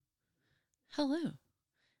Hello,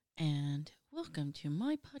 and welcome to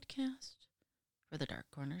my podcast, Where the Dark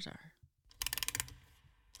Corners Are.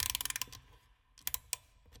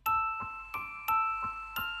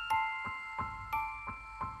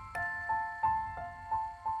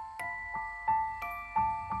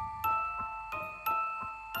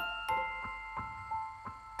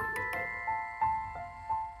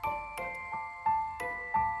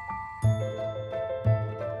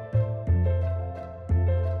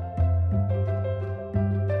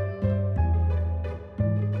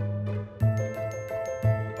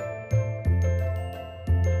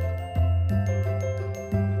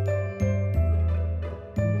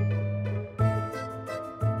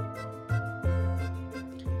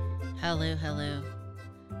 Hello.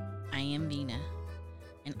 I am Vina,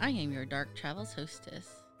 and I am your Dark Travels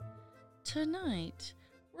hostess. Tonight,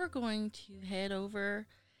 we're going to head over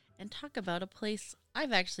and talk about a place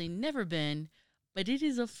I've actually never been, but it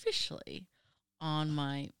is officially on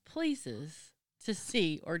my places to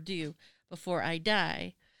see or do before I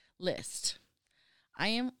die list. I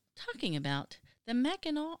am talking about the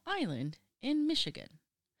Mackinac Island in Michigan.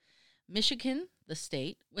 Michigan, the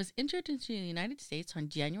state, was entered into the United States on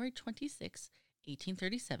January 26,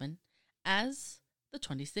 1837, as the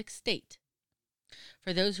 26th state.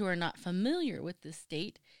 For those who are not familiar with this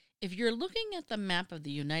state, if you're looking at the map of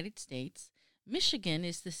the United States, Michigan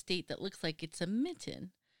is the state that looks like it's a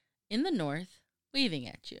mitten in the north, waving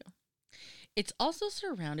at you. It's also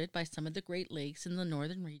surrounded by some of the Great Lakes in the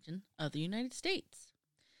northern region of the United States.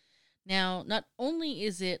 Now, not only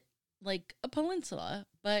is it like a peninsula,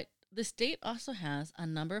 but the state also has a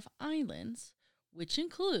number of islands, which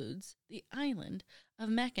includes the island of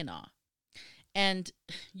Mackinac. And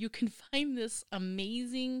you can find this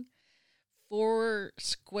amazing 4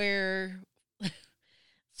 square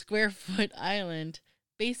foot island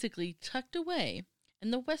basically tucked away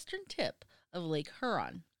in the western tip of Lake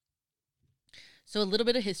Huron. So a little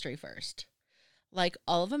bit of history first. Like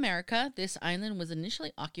all of America, this island was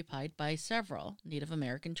initially occupied by several Native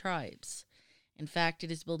American tribes. In fact, it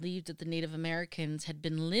is believed that the Native Americans had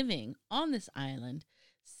been living on this island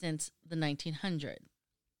since the 1900s.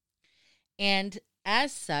 And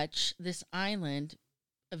as such, this island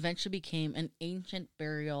eventually became an ancient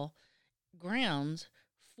burial ground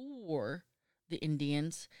for the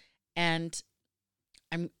Indians. And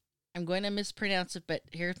I'm going to mispronounce it, but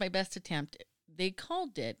here's my best attempt. They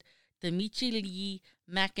called it the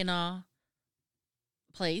Mackinac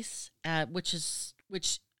place, which is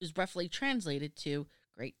roughly translated to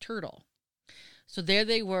Great Turtle. So there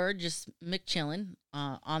they were, just McChillin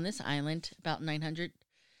on this island, about 900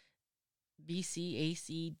 BC,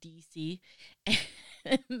 AC, DC.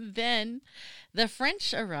 And then the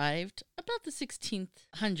French arrived about the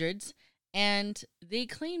 1600s, and they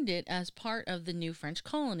claimed it as part of the new French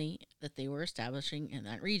colony that they were establishing in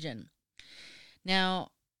that region. Now,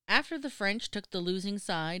 after the French took the losing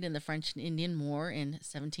side in the French and Indian War in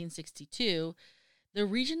 1762, the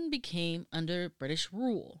region became under British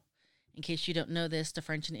rule. In case you don't know this, the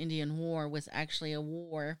French and Indian War was actually a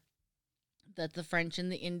war that the French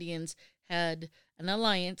and the Indians had an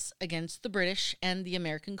alliance against the British and the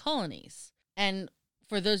American colonies. And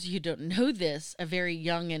for those of you who don't know this, a very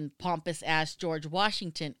young and pompous-ass George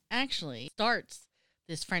Washington actually starts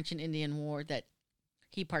this French and Indian War that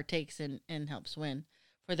he partakes in and helps win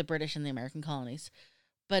for the British and the American colonies.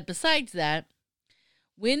 But besides that,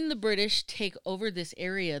 when the British take over this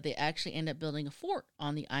area, they actually end up building a fort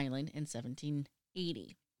on the island in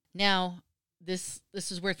 1780. Now, this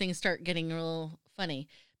is where things start getting a little funny,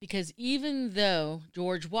 because even though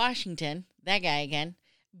George Washington, that guy again,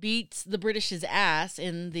 beats the British's ass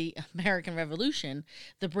in the American Revolution,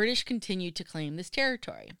 the British continue to claim this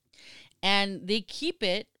territory. And they keep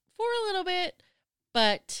it for a little bit,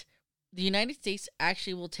 but the United States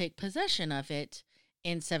actually will take possession of it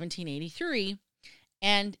in 1783,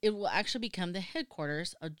 and it will actually become the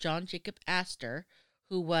headquarters of John Jacob Astor,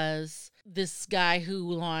 who was this guy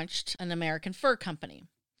who launched an American fur company.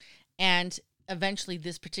 And eventually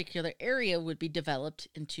this particular area would be developed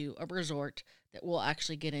into a resort that we'll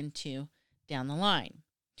actually get into down the line.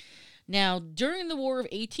 Now, during the War of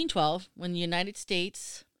 1812, when the United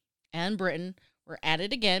States and Britain were at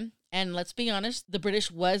it again, and let's be honest, the British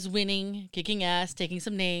was winning, kicking ass, taking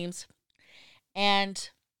some names, and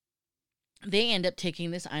they end up taking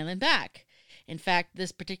this island back. In fact,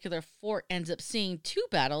 this particular fort ends up seeing 2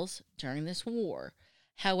 battles during this war.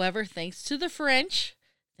 However, thanks to the French,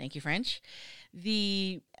 thank you, French,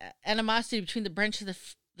 the animosity between the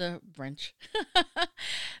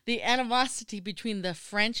animosity between the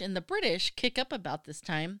French and the British kick up about this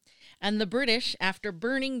time, And the British, after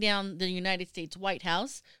burning down the United States White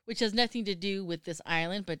House, which has nothing to do with this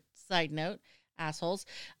island, but side note, assholes,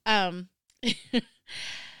 they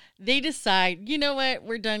decide, you know what,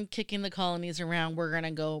 we're done kicking the colonies around. We're going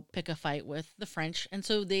to go pick a fight with the French. And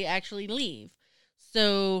so they actually leave.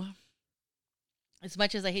 So, as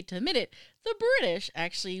much as I hate to admit it, the British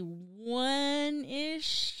actually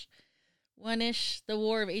won-ish the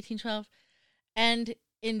War of 1812. And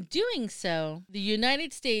in doing so, the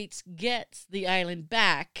United States gets the island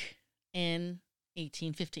back in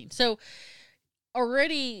 1815. So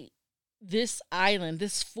already this island,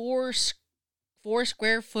 this four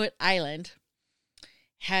square foot island,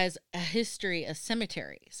 has a history of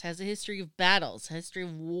cemeteries, has a history of battles, a history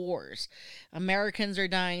of wars. Americans are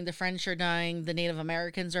dying, the French are dying, the Native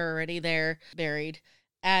Americans are already there, buried.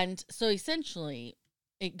 And so essentially,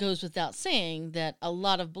 it goes without saying that a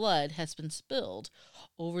lot of blood has been spilled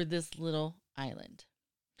over this little island.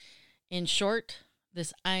 In short,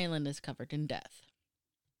 this island is covered in death.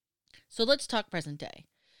 So let's talk present day.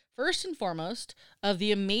 First and foremost, of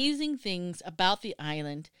the amazing things about the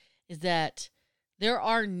island is that there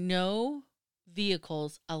are no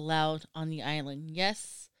vehicles allowed on the island.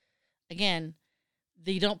 Yes, again,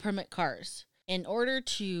 they don't permit cars. In order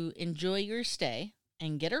to enjoy your stay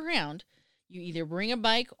and get around, you either bring a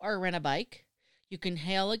bike or rent a bike. You can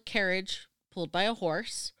hail a carriage pulled by a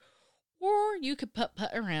horse, or you could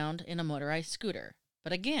putt around in a motorized scooter.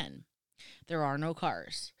 But again, there are no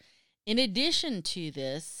cars. In addition to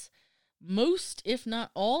this, most, if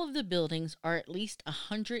not all, of the buildings are at least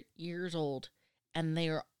 100 years old, and they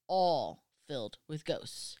are all filled with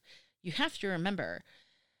ghosts. You have to remember,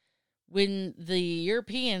 when the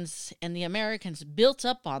Europeans and the Americans built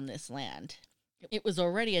up on this land, it was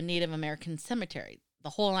already a Native American cemetery, the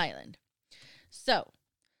whole island. So,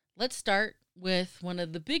 let's start with one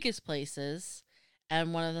of the biggest places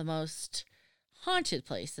and one of the most haunted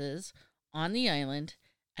places on the island,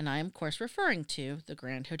 and I am, of course, referring to the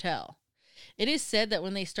Grand Hotel. It is said that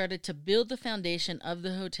when they started to build the foundation of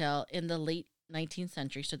the hotel in the late 19th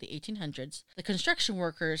century, so the 1800s, the construction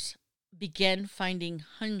workers began finding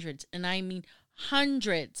hundreds, and I mean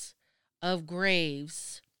hundreds, of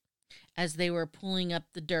graves as they were pulling up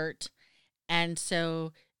the dirt. And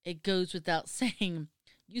so it goes without saying,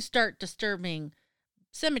 you start disturbing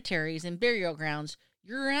cemeteries and burial grounds,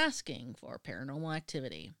 you're asking for paranormal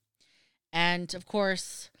activity. And of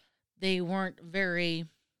course, they weren't very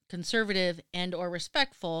conservative and or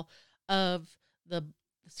respectful of the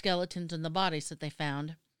skeletons and the bodies that they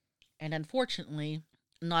found. And unfortunately,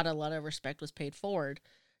 not a lot of respect was paid forward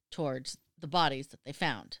towards the bodies that they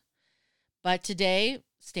found. But today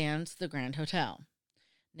stands the Grand Hotel.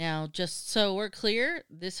 Now, just so we're clear,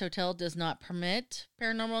 this hotel does not permit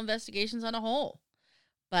paranormal investigations on a whole.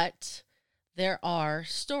 But there are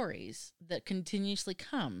stories that continuously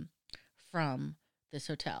come from this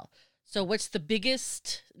hotel. So what's the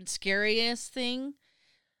biggest and scariest thing?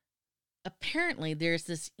 Apparently, there's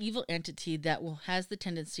this evil entity that has the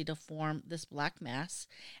tendency to form this black mass,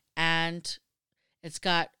 and it's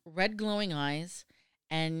got red glowing eyes,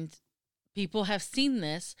 and people have seen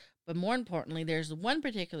this, but more importantly, there's one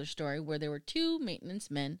particular story where there were two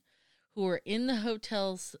maintenance men who were in the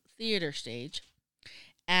hotel's theater stage,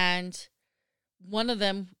 and one of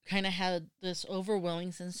them kind of had this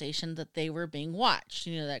overwhelming sensation that they were being watched.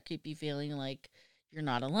 You know, that creepy feeling like you're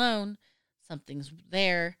not alone, something's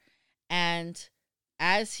there. And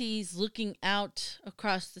as he's looking out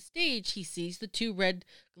across the stage, he sees the two red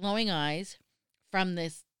glowing eyes from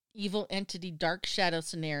this evil entity dark shadow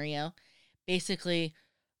scenario basically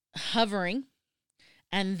hovering.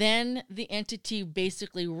 And then the entity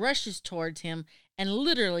basically rushes towards him and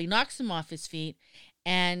literally knocks him off his feet.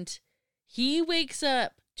 And he wakes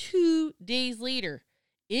up 2 days later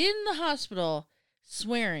in the hospital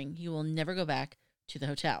swearing he will never go back to the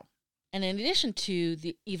hotel. And in addition to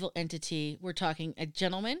the evil entity, we're talking a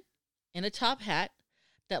gentleman in a top hat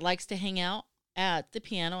that likes to hang out at the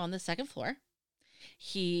piano on the second floor.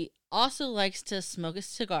 He also likes to smoke a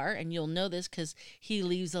cigar, and you'll know this because he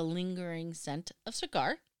leaves a lingering scent of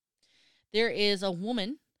cigar. There is a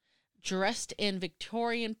woman dressed in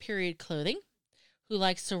Victorian period clothing who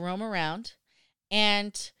likes to roam around,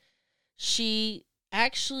 and she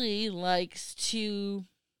actually likes to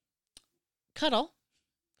cuddle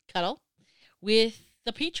with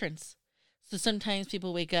the patrons. So sometimes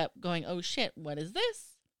people wake up going, oh shit, what is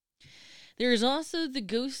this? There is also the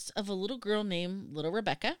ghost of a little girl named Little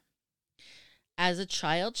Rebecca. As a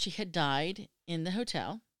child, she had died in the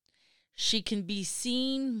hotel. She can be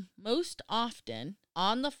seen most often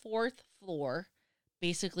on the 4th floor,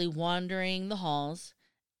 basically wandering the halls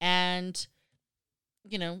and,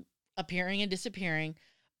 appearing and disappearing,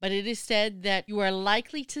 but it is said that you are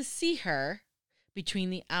likely to see her between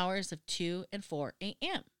the hours of 2 and 4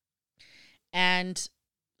 a.m. And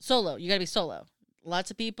solo, you got to be solo.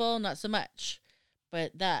 Lots of people, not so much.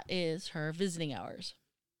 But that is her visiting hours.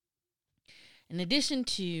 In addition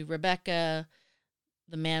to Rebecca,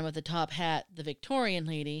 the man with the top hat, the Victorian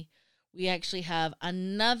lady, we actually have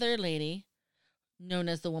another lady known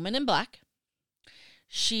as the Woman in Black.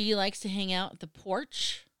 She likes to hang out at the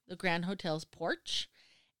porch, the Grand Hotel's porch.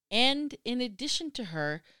 And in addition to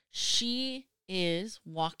her, she is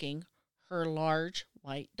walking her large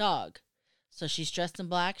white dog. So she's dressed in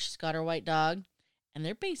black, she's got her white dog, and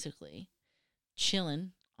they're basically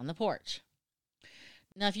chilling on the porch.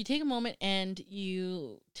 Now, if you take a moment and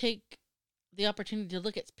you take the opportunity to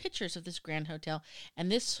look at pictures of this Grand Hotel,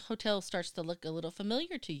 and this hotel starts to look a little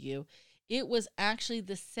familiar to you, it was actually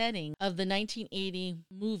the setting of the 1980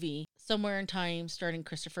 movie Somewhere in Time starring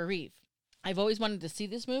Christopher Reeve. I've always wanted to see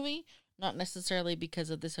this movie, not necessarily because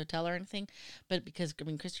of this hotel or anything, but because,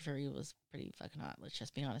 Christopher Reeve was pretty fucking hot. Let's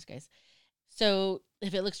just be honest, guys. So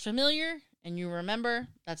if it looks familiar and you remember,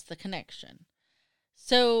 that's the connection.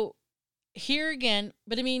 So here again,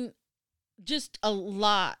 but just a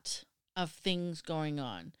lot of things going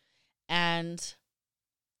on. And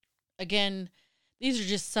again, these are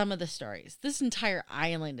just some of the stories. This entire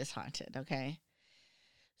island is haunted, okay?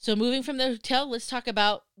 So moving from the hotel, let's talk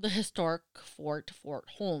about the historic Fort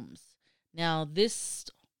Holmes. Now, this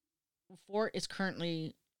fort is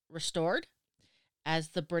currently restored as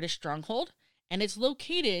the British stronghold, and it's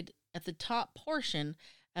located at the top portion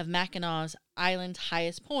of Mackinac's island's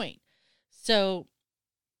highest point. So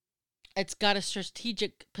it's got a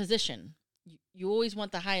strategic position. You always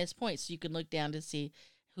want the highest point so you can look down to see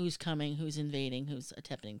who's coming, who's invading, who's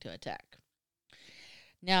attempting to attack.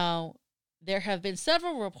 Now, there have been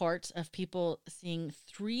several reports of people seeing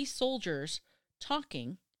 3 soldiers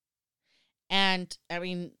talking. And,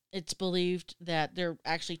 it's believed that they're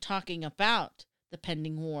actually talking about the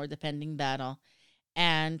pending war, the pending battle.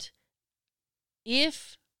 And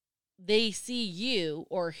if they see you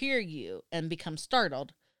or hear you and become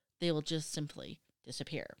startled, they will just simply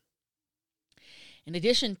disappear. In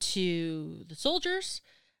addition to the soldiers,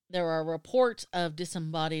 there are reports of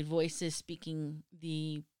disembodied voices speaking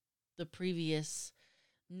the previous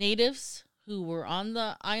natives who were on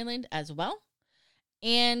the island as well.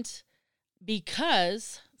 And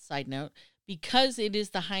side note, because it is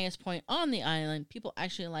the highest point on the island, people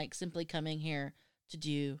actually like simply coming here to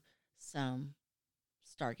do some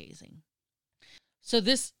stargazing. So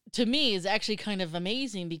this, to me, is actually kind of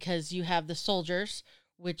amazing because you have the soldiers,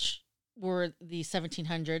 which were the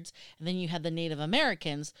 1700s, and then you had the Native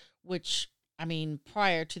Americans, which,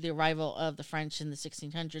 prior to the arrival of the French in the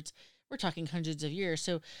 1600s, we're talking hundreds of years.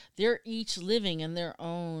 So they're each living in their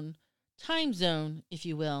own time zone, if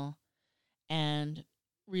you will, and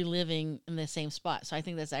reliving in the same spot. So I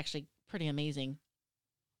think that's actually pretty amazing.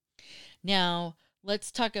 Now,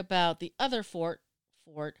 let's talk about the other Fort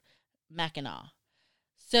Mackinac.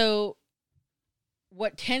 So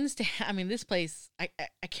what tends to this place, I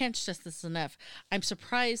can't stress this enough. I'm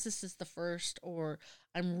surprised this is the first, or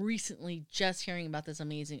I'm recently just hearing about this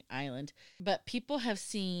amazing island. But people have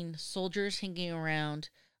seen soldiers hanging around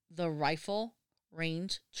the rifle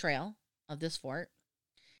range trail of this fort.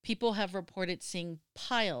 People have reported seeing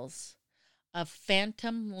piles of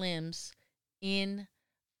phantom limbs in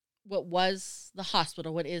what is the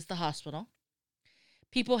hospital.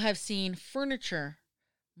 People have seen furniture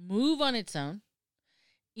move on its own,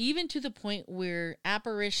 even to the point where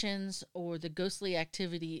apparitions or the ghostly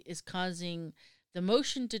activity is causing the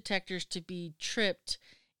motion detectors to be tripped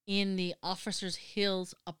in the Officers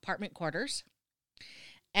Hills apartment quarters.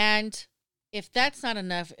 And if that's not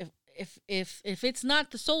enough, if it's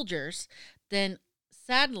not the soldiers, then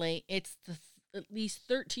sadly it's at least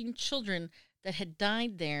 13 children that had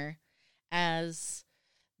died there as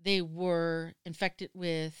they were infected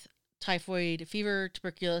with typhoid fever,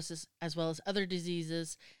 tuberculosis, as well as other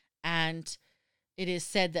diseases. And it is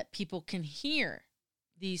said that people can hear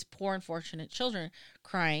these poor, unfortunate children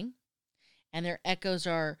crying, and their echoes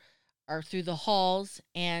are through the halls.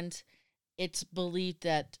 And it's believed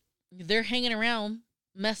that they're hanging around,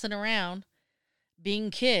 messing around, being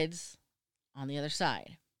kids on the other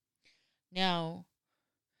side. Now,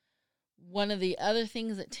 one of the other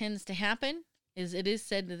things that tends to happen is it is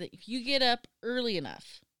said that if you get up early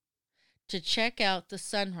enough to check out the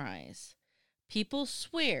sunrise, people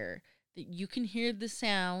swear that you can hear the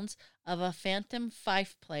sounds of a phantom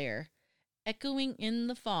fife player echoing in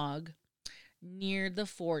the fog near the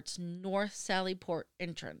fort's North Sallyport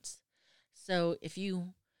entrance. So if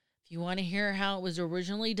you If you want to hear how it was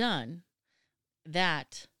originally done,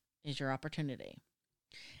 that is your opportunity.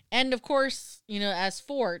 And of course, as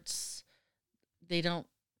forts, they don't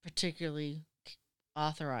particularly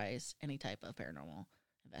authorize any type of paranormal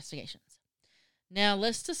investigations. Now,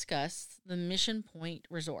 let's discuss the Mission Point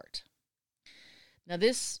Resort. Now,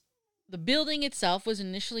 the building itself was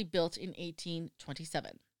initially built in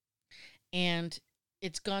 1827, and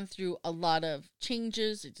it's gone through a lot of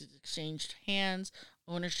changes. It's exchanged hands,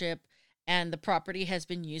 ownership, and the property has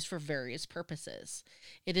been used for various purposes.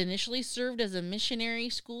 It initially served as a missionary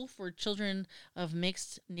school for children of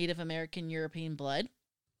mixed Native American European blood.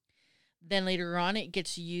 Then later on, it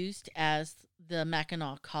gets used as the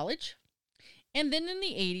Mackinac College. And then in the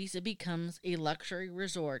 80s, it becomes a luxury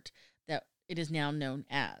resort that it is now known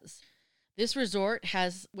as. This resort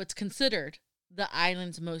has what's considered the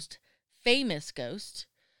island's most famous ghost,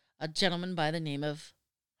 a gentleman by the name of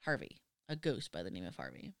Harvey, a ghost by the name of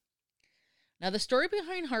Harvey. Now, the story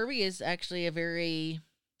behind Harvey is actually a very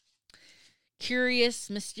curious,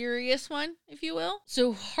 mysterious one, if you will.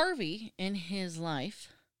 So Harvey, in his life,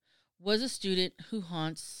 was a student who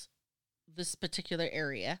haunts this particular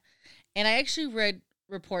area. And I actually read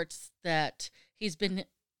reports that he's been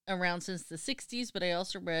around since the 60s, but I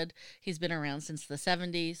also read he's been around since the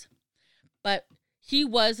 70s. But he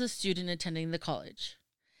was a student attending the college.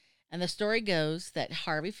 And the story goes that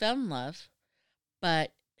Harvey fell in love,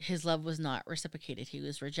 but his love was not reciprocated. He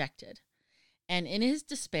was rejected. And in his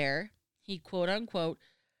despair, he quote unquote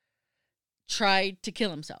tried to kill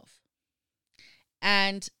himself.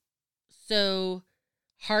 And so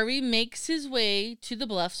Harvey makes his way to the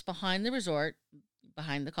bluffs behind the resort,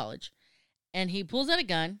 behind the college, and he pulls out a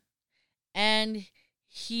gun and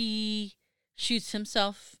he shoots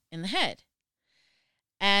himself in the head.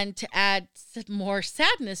 And to add more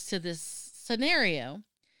sadness to this scenario,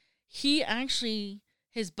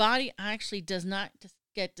 his body actually does not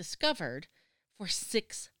get discovered for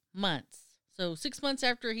 6 months. So 6 months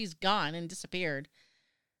after he's gone and disappeared,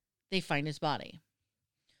 they find his body.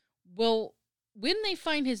 Well, when they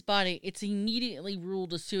find his body, it's immediately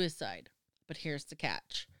ruled a suicide. But here's the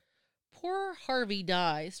catch. Poor Harvey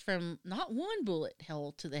dies from not one bullet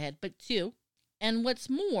hole to the head, but 2. And what's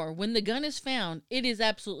more, when the gun is found, it is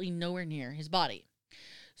absolutely nowhere near his body.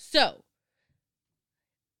 So,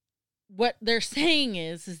 what they're saying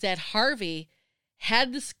is that Harvey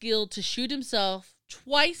had the skill to shoot himself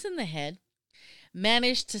twice in the head,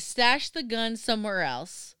 managed to stash the gun somewhere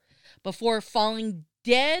else before falling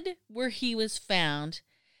dead where he was found.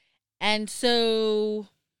 And so,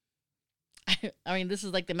 I mean, this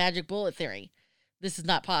is like the magic bullet theory. This is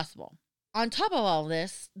not possible. On top of all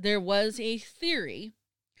this, there was a theory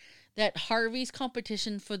that Harvey's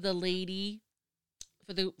competition for the lady,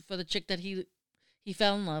 for the chick that he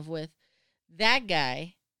fell in love with, that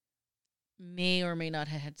guy may or may not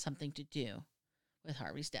have had something to do with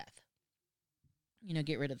Harvey's death.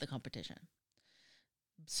 Get rid of the competition.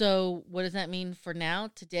 So what does that mean for now,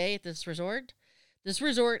 today, at this resort? This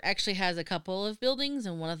resort actually has a couple of buildings,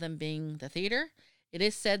 and one of them being the theater. It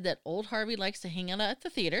is said that old Harvey likes to hang out at the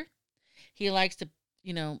theater. He likes to,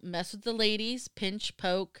 mess with the ladies, pinch,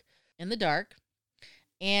 poke in the dark.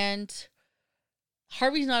 And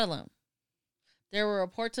Harvey's not alone. There were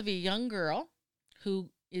reports of a young girl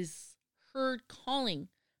who is heard calling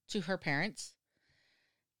to her parents,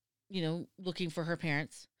 looking for her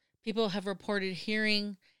parents. People have reported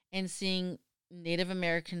hearing and seeing Native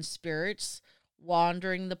American spirits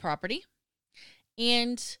wandering the property.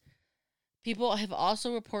 And people have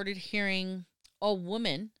also reported hearing a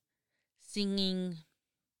woman singing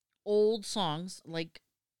old songs, like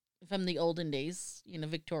from the olden days,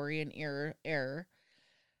 Victorian era,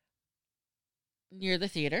 near the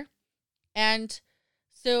theater. And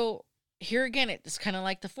so here again, it's kind of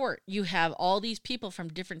like the fort. You have all these people from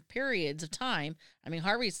different periods of time. I mean,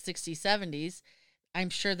 Harvey's 60s, 70s. I'm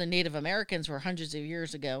sure the Native Americans were hundreds of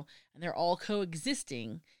years ago, and they're all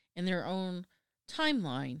coexisting in their own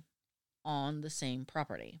timeline on the same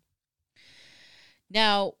property.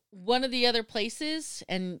 Now, one of the other places,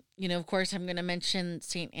 and, of course, I'm going to mention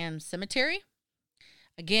St. Anne's Cemetery.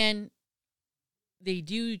 Again, they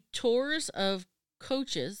do tours of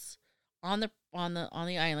coaches on the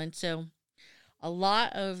island. So a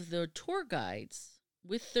lot of the tour guides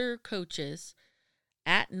with their coaches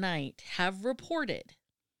at night have reported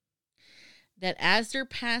that as they're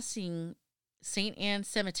passing St. Anne's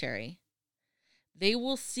Cemetery, they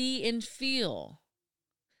will see and feel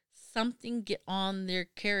something get on their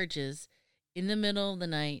carriages in the middle of the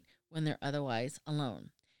night when they're otherwise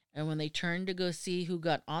alone. And when they turn to go see who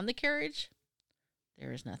got on the carriage,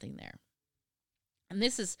 there is nothing there. And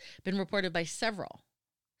this has been reported by several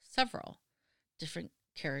several different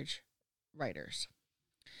carriage riders.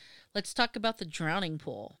 Let's talk about the drowning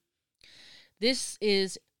pool. This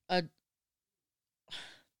is a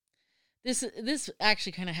this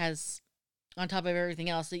actually kind of has, on top of everything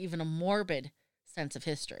else, even a morbid sense of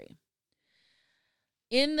history.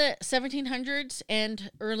 In the 1700s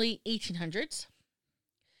and early 1800s,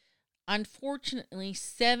 unfortunately,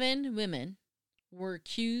 7 women were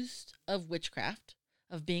accused of witchcraft,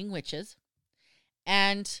 of being witches.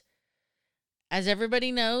 And as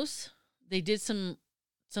everybody knows, they did some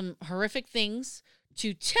horrific things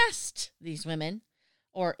to test these women,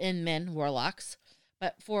 or in men, warlocks.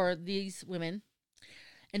 But for these women,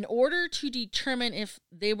 in order to determine if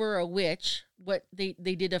they were a witch, what they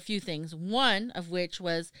did a few things. One of which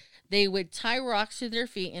was they would tie rocks to their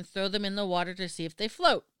feet and throw them in the water to see if they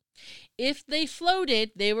float. If they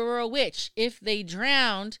floated, they were a witch. If they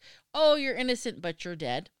drowned, oh, you're innocent, but you're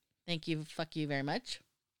dead. Thank you, fuck you very much.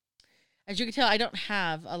 As you can tell, I don't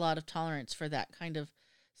have a lot of tolerance for that kind of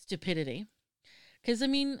stupidity. Because, I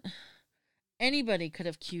mean, anybody could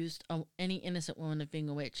have accused any innocent woman of being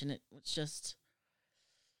a witch, and it was just,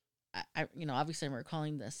 obviously I'm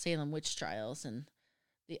recalling the Salem witch trials and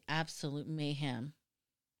the absolute mayhem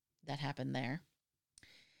that happened there.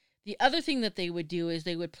 The other thing that they would do is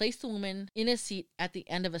they would place the woman in a seat at the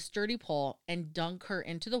end of a sturdy pole and dunk her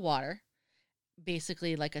into the water,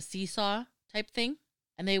 basically like a seesaw type thing.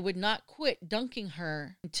 And they would not quit dunking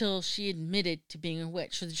her until she admitted to being a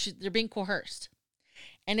witch. So they're being coerced.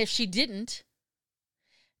 And if she didn't,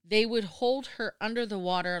 they would hold her under the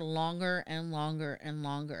water longer and longer and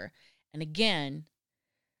longer. And again,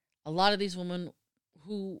 a lot of these women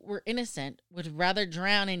who were innocent would rather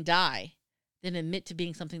drown and die than admit to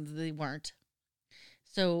being something that they weren't.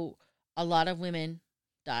 So a lot of women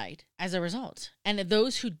died as a result. And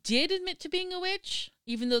those who did admit to being a witch,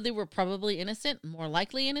 even though they were probably innocent, more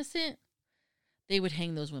likely innocent, they would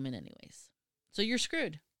hang those women anyways. So you're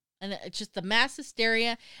screwed. And it's just the mass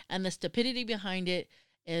hysteria and the stupidity behind it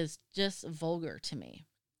is just vulgar to me.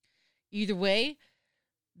 Either way,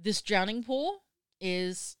 this drowning pool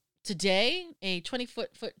is today a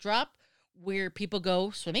 20-foot drop where people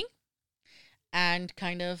go swimming and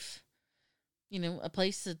kind of, a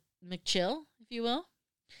place to McChill, if you will.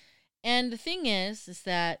 And the thing is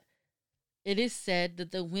that it is said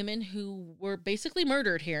that the women who were basically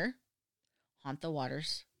murdered here haunt the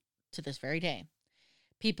waters to this very day.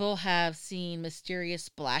 People have seen mysterious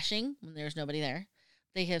splashing when there's nobody there.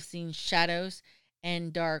 They have seen shadows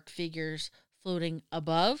and dark figures floating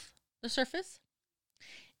above the surface.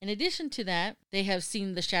 In addition to that, they have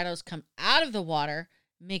seen the shadows come out of the water,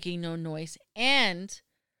 making no noise and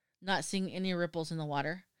not seeing any ripples in the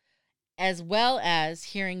water, as well as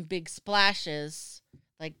hearing big splashes,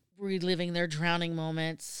 like reliving their drowning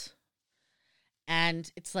moments.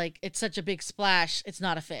 And it's like, it's such a big splash, it's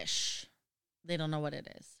not a fish. They don't know what it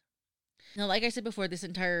is. Now, like I said before, this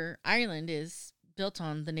entire island is built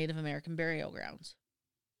on the Native American burial grounds.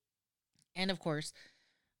 And of course,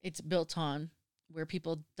 it's built on where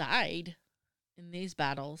people died in these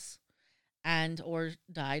battles and or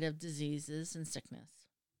died of diseases and sickness.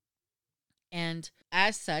 And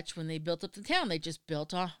as such, when they built up the town, they just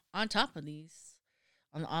built on top of these,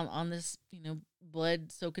 on this,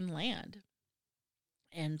 blood-soaking land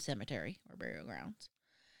and cemetery or burial grounds.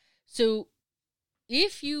 So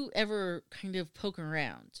if you ever kind of poke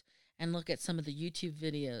around and look at some of the YouTube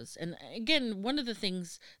videos, and again, one of the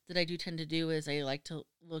things that I do tend to do is I like to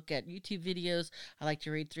look at YouTube videos. I like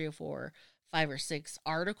to read 3 or 4, 5 or 6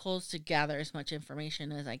 articles to gather as much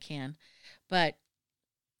information as I can. But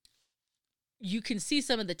you can see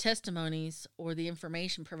some of the testimonies or the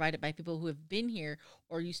information provided by people who have been here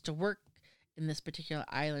or used to work in this particular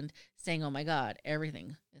island saying, oh my God,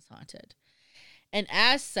 everything is haunted. And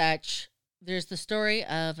as such, there's the story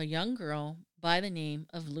of a young girl by the name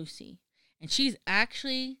of Lucy. And she's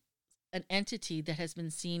actually an entity that has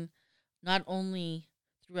been seen not only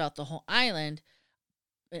throughout the whole island,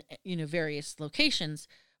 various locations,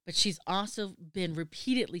 but she's also been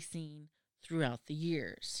repeatedly seen throughout the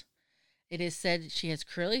years. It is said she has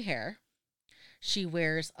curly hair. She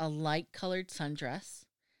wears a light-colored sundress.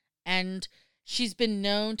 And she's been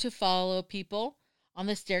known to follow people on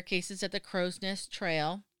the staircases at the Crow's Nest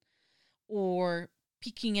Trail or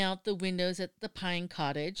peeking out the windows at the Pine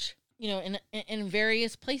Cottage, in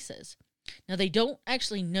various places. Now, they don't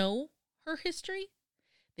actually know her history.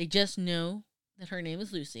 They just know that her name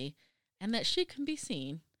is Lucy and that she can be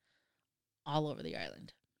seen all over the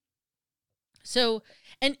island. So,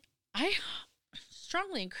 and I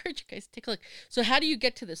strongly encourage you guys to take a look. So how do you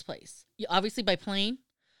get to this place? Obviously by plane,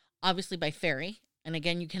 obviously by ferry. And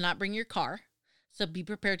again, you cannot bring your car. So be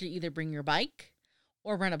prepared to either bring your bike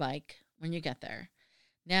or rent a bike when you get there.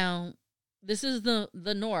 Now, this is the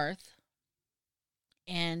north,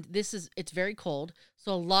 and it's very cold.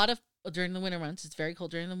 So during the winter months, it's very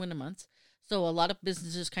cold during the winter months. So a lot of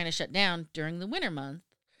businesses kind of shut down during the winter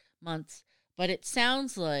months. But it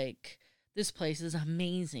sounds like this place is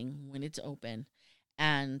amazing when it's open.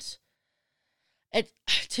 And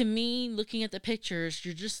to me, looking at the pictures,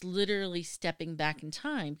 you're just literally stepping back in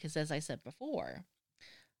time because, as I said before,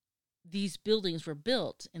 these buildings were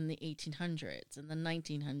built in the 1800s and the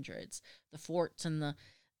 1900s, the forts in the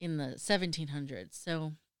 1700s.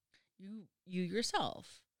 So you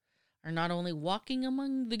yourself are not only walking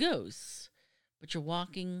among the ghosts, but you're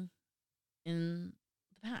walking in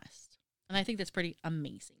the past. And I think that's pretty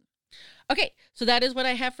amazing. Okay, so that is what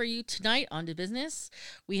I have for you tonight on To Business.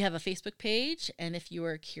 We have a Facebook page, and if you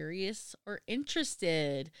are curious or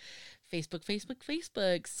interested,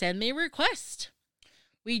 Facebook, send me a request.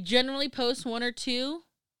 We generally post 1 or 2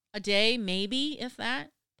 a day, maybe, if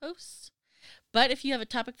that posts. But if you have a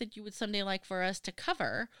topic that you would someday like for us to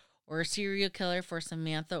cover, or a serial killer for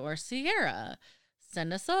Samantha or Sierra,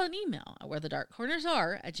 send us an email at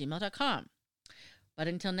wherethedarkcornersare@gmail.com. But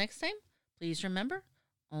until next time, please remember,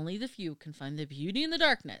 only the few can find the beauty in the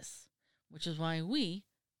darkness, which is why we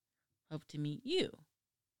hope to meet you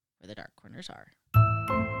where the dark corners are.